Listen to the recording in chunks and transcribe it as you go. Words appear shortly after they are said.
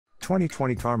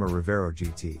2020 Karma Revero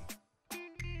GT.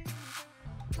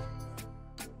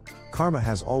 Karma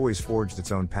has always forged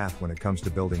its own path when it comes to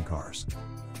building cars.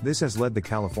 This has led the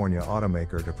California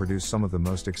automaker to produce some of the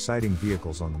most exciting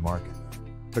vehicles on the market.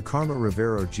 The Karma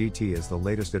Revero GT is the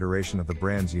latest iteration of the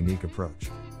brand's unique approach.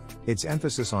 Its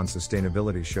emphasis on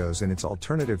sustainability shows in its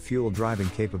alternative fuel driving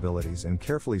capabilities and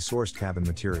carefully sourced cabin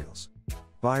materials.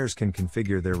 Buyers can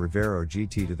configure their Revero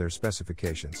GT to their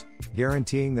specifications,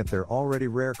 guaranteeing that their already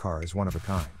rare car is one of a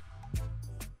kind.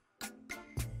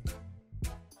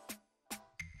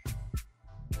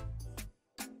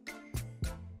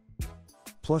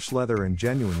 Plush leather and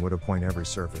genuine wood appoint every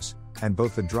surface, and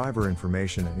both the driver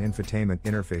information and infotainment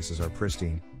interfaces are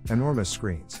pristine, enormous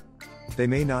screens. They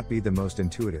may not be the most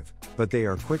intuitive, but they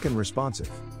are quick and responsive.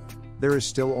 There is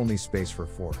still only space for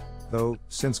 4, though,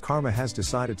 since Karma has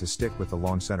decided to stick with the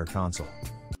long center console.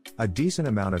 A decent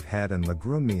amount of head and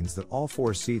legroom means that all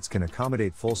 4 seats can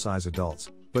accommodate full-size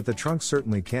adults, but the trunk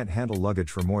certainly can't handle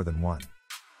luggage for more than one.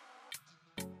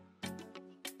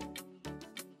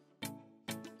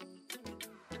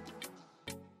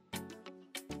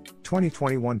 The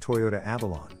 2021 Toyota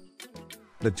Avalon.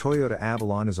 The Toyota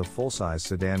Avalon is a full-size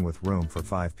sedan with room for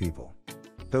 5 people.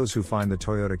 Those who find the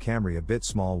Toyota Camry a bit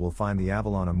small will find the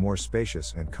Avalon a more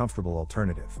spacious and comfortable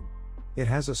alternative. It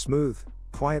has a smooth,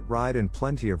 quiet ride and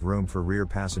plenty of room for rear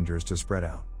passengers to spread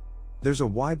out. There's a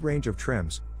wide range of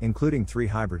trims, including 3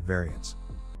 hybrid variants.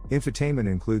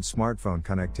 Infotainment includes smartphone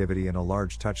connectivity and a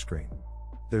large touchscreen.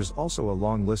 There's also a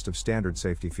long list of standard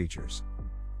safety features.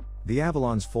 The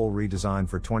Avalon's full redesign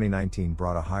for 2019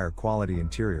 brought a higher quality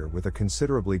interior with a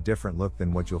considerably different look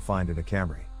than what you'll find in a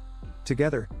Camry.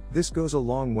 Together, this goes a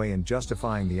long way in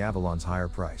justifying the Avalon's higher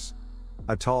price.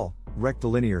 A tall,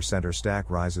 rectilinear center stack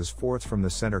rises forth from the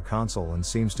center console and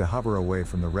seems to hover away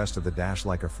from the rest of the dash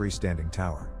like a freestanding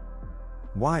tower.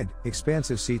 Wide,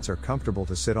 expansive seats are comfortable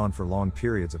to sit on for long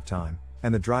periods of time,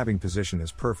 and the driving position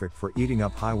is perfect for eating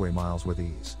up highway miles with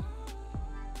ease.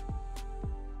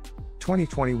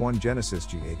 2021 Genesis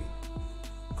G80.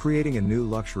 Creating a new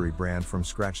luxury brand from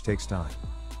scratch takes time.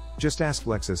 Just ask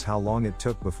Lexus how long it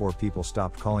took before people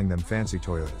stopped calling them fancy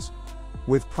Toyotas.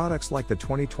 With products like the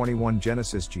 2021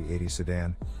 Genesis G80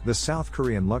 sedan, the South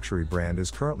Korean luxury brand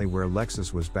is currently where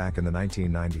Lexus was back in the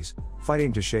 1990s,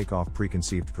 fighting to shake off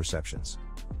preconceived perceptions.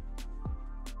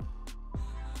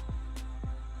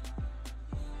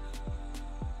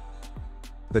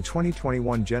 The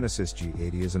 2021 Genesis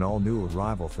G80 is an all-new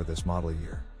arrival for this model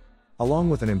year.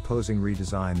 Along with an imposing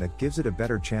redesign that gives it a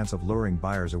better chance of luring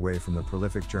buyers away from the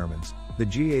prolific Germans, the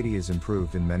G80 is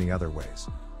improved in many other ways.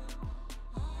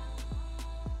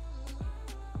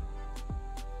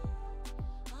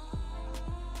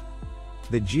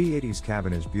 The G80's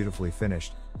cabin is beautifully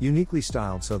finished, uniquely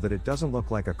styled so that it doesn't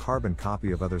look like a carbon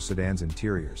copy of other sedans'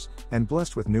 interiors, and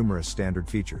blessed with numerous standard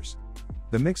features.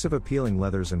 The mix of appealing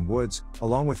leathers and woods,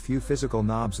 along with few physical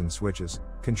knobs and switches,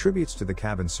 contributes to the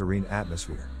cabin's serene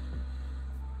atmosphere.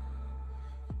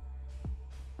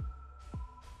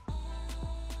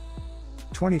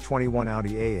 The 2021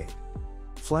 Audi A8.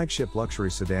 Flagship luxury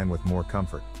sedan with more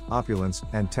comfort, opulence,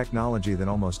 and technology than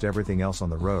almost everything else on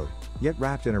the road, yet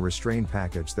wrapped in a restrained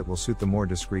package that will suit the more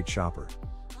discreet shopper.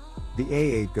 The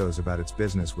A8 goes about its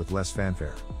business with less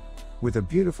fanfare. With a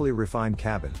beautifully refined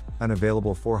cabin, an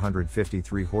available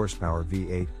 453 horsepower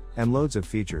V8, and loads of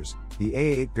features, the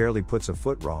A8 barely puts a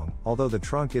foot wrong, although the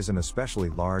trunk isn't especially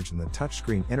large and the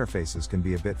touchscreen interfaces can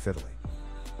be a bit fiddly.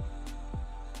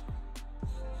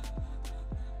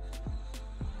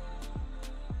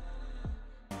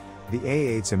 The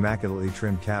A8's immaculately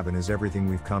trimmed cabin is everything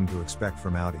we've come to expect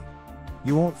from Audi.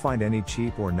 You won't find any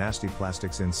cheap or nasty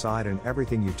plastics inside, and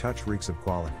everything you touch reeks of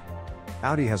quality.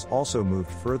 Audi has also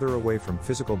moved further away from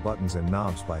physical buttons and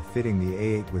knobs by fitting the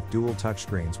A8 with dual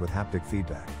touchscreens with haptic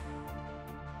feedback.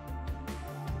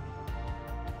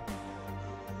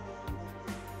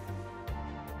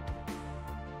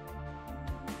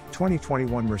 The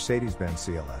 2021 Mercedes-Benz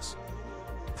CLS.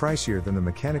 Pricier than the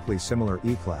mechanically similar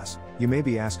E-Class, you may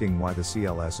be asking why the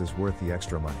CLS is worth the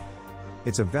extra money.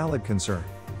 It's a valid concern.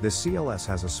 The CLS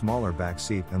has a smaller back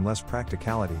seat and less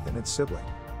practicality than its sibling.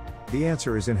 The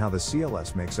answer is in how the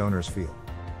CLS makes owners feel.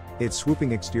 Its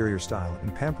swooping exterior style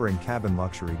and pampering cabin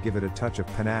luxury give it a touch of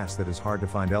panache that is hard to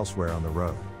find elsewhere on the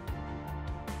road.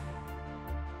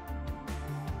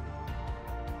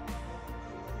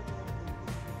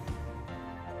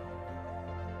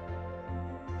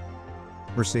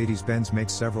 Mercedes-Benz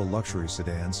makes several luxury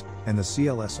sedans, and the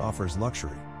CLS offers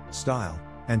luxury, style,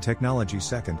 and technology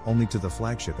second only to the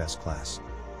flagship S-Class.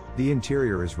 The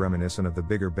interior is reminiscent of the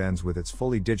bigger Benz with its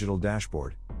fully digital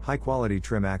dashboard, high-quality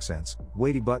trim accents,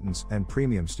 weighty buttons, and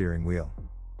premium steering wheel.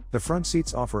 The front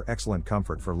seats offer excellent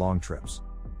comfort for long trips.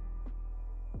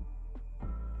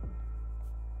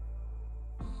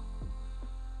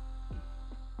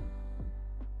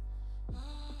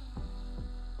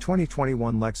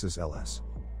 (2021) Lexus LS.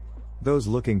 Those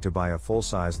looking to buy a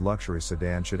full-size luxury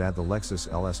sedan should add the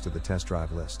Lexus LS to the test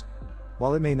drive list.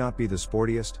 While it may not be the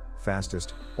sportiest,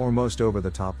 fastest, or most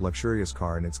over-the-top luxurious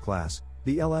car in its class,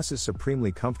 the LS is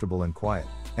supremely comfortable and quiet,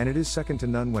 and it is second to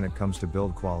none when it comes to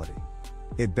build quality.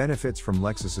 It benefits from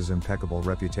Lexus's impeccable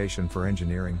reputation for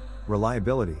engineering,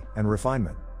 reliability, and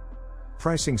refinement.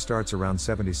 Pricing starts around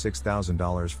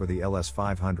 $76,000 for the LS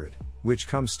 500, which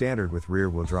comes standard with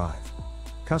rear-wheel drive.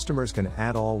 Customers can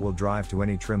add all-wheel drive to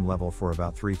any trim level for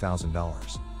about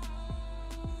 $3,000.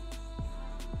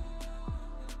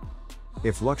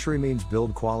 If luxury means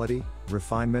build quality,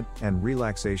 refinement, and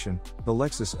relaxation, the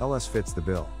Lexus LS fits the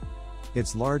bill.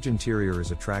 Its large interior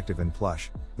is attractive and plush,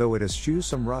 though it eschews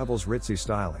some rivals' ritzy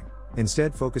styling,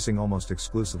 instead focusing almost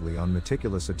exclusively on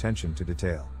meticulous attention to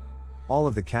detail. All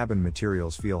of the cabin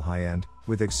materials feel high-end,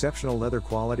 with exceptional leather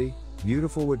quality,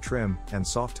 beautiful wood trim, and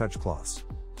soft touch cloths.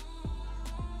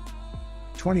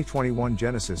 2021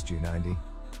 Genesis G90.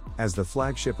 As the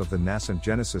flagship of the nascent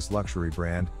Genesis luxury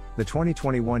brand, the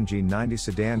 2021 G90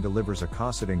 sedan delivers a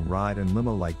cosseting ride and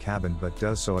limo-like cabin, but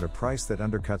does so at a price that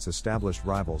undercuts established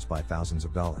rivals by thousands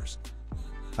of dollars.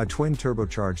 A twin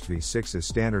turbocharged V6 is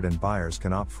standard and buyers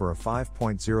can opt for a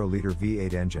 5.0-liter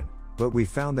V8 engine, but we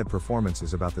found that performance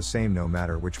is about the same no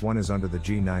matter which one is under the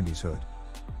G90's hood.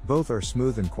 Both are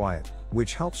smooth and quiet,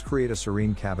 which helps create a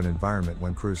serene cabin environment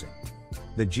when cruising.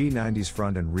 The G90's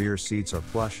front and rear seats are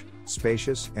plush,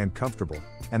 spacious, and comfortable,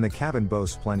 and the cabin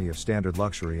boasts plenty of standard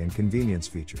luxury and convenience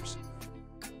features.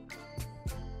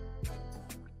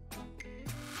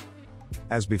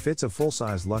 As befits a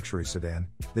full-size luxury sedan,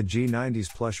 the G90's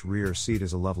plush rear seat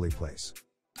is a lovely place.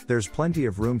 There's plenty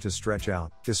of room to stretch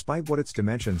out, despite what its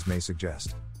dimensions may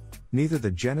suggest. Neither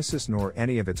the Genesis nor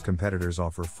any of its competitors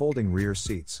offer folding rear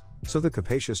seats, so the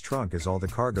capacious trunk is all the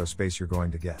cargo space you're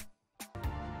going to get.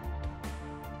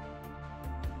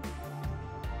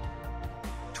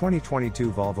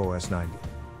 2022 Volvo S90.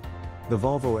 The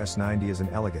Volvo S90 is an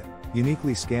elegant,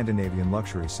 uniquely Scandinavian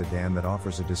luxury sedan that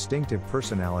offers a distinctive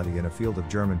personality in a field of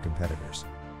German competitors.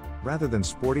 Rather than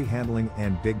sporty handling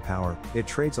and big power, it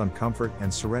trades on comfort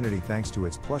and serenity thanks to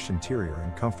its plush interior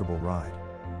and comfortable ride.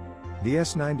 The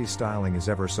S90 styling is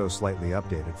ever so slightly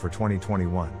updated for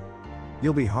 2021.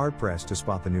 You'll be hard-pressed to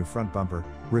spot the new front bumper,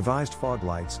 revised fog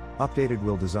lights, updated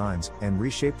wheel designs, and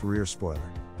reshaped rear spoiler,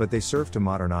 but they serve to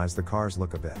modernize the car's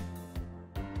look a bit.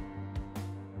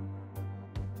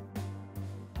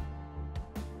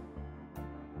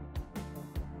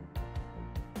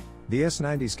 The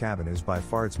S90's cabin is by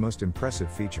far its most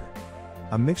impressive feature.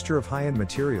 A mixture of high-end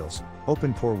materials,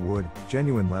 open-pore wood,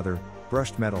 genuine leather,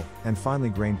 brushed metal, and finely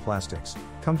grained plastics,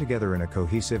 come together in a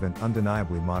cohesive and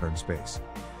undeniably modern space.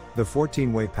 The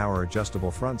 14-way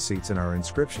power-adjustable front seats in our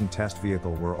inscription test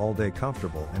vehicle were all-day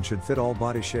comfortable and should fit all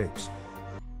body shapes.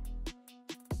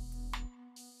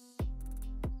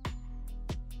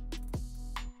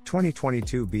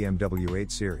 (2022) BMW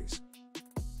 8 Series.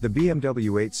 The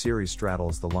BMW 8 Series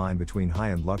straddles the line between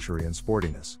high-end luxury and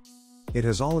sportiness. It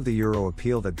has all of the Euro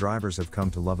appeal that drivers have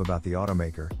come to love about the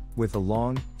automaker, with a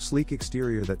long, sleek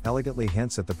exterior that elegantly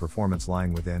hints at the performance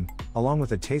lying within, along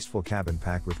with a tasteful cabin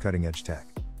packed with cutting-edge tech.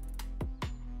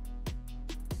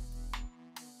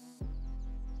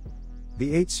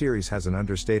 The 8 Series has an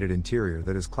understated interior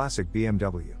that is classic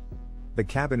BMW. The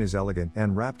cabin is elegant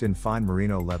and wrapped in fine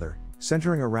merino leather,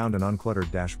 centering around an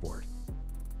uncluttered dashboard.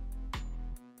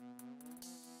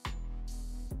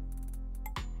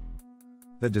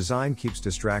 The design keeps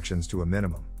distractions to a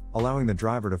minimum, allowing the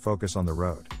driver to focus on the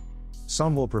road.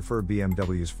 Some will prefer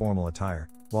BMW's formal attire,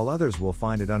 while others will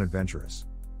find it unadventurous.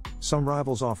 Some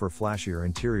rivals offer flashier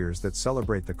interiors that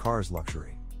celebrate the car's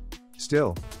luxury.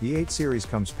 Still, the 8 Series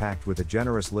comes packed with a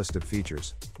generous list of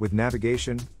features, with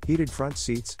navigation, heated front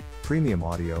seats, premium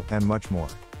audio, and much more.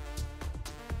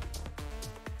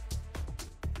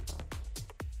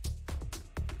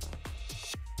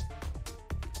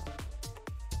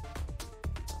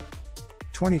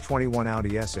 (2021)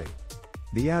 Audi S8.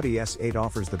 The Audi S8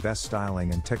 offers the best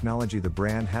styling and technology the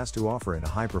brand has to offer in a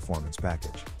high-performance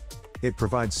package. It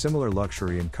provides similar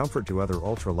luxury and comfort to other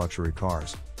ultra-luxury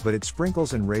cars, but it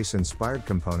sprinkles in race-inspired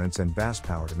components and bass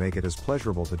power to make it as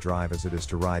pleasurable to drive as it is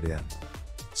to ride in.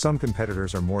 Some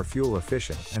competitors are more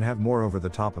fuel-efficient and have more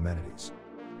over-the-top amenities.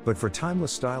 But for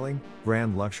timeless styling,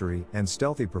 grand luxury, and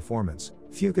stealthy performance,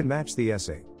 few can match the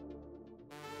S8.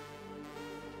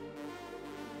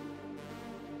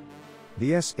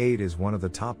 The S8 is one of the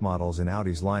top models in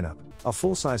Audi's lineup, a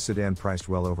full-size sedan priced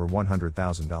well over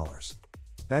 $100,000.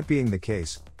 That being the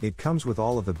case, it comes with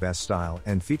all of the best style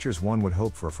and features one would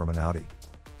hope for from an Audi.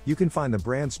 You can find the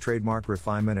brand's trademark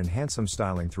refinement and handsome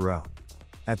styling throughout.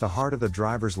 At the heart of the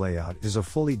driver's layout is a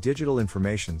fully digital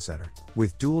information center,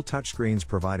 with dual touchscreens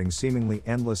providing seemingly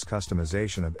endless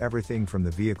customization of everything from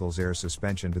the vehicle's air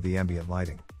suspension to the ambient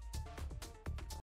lighting.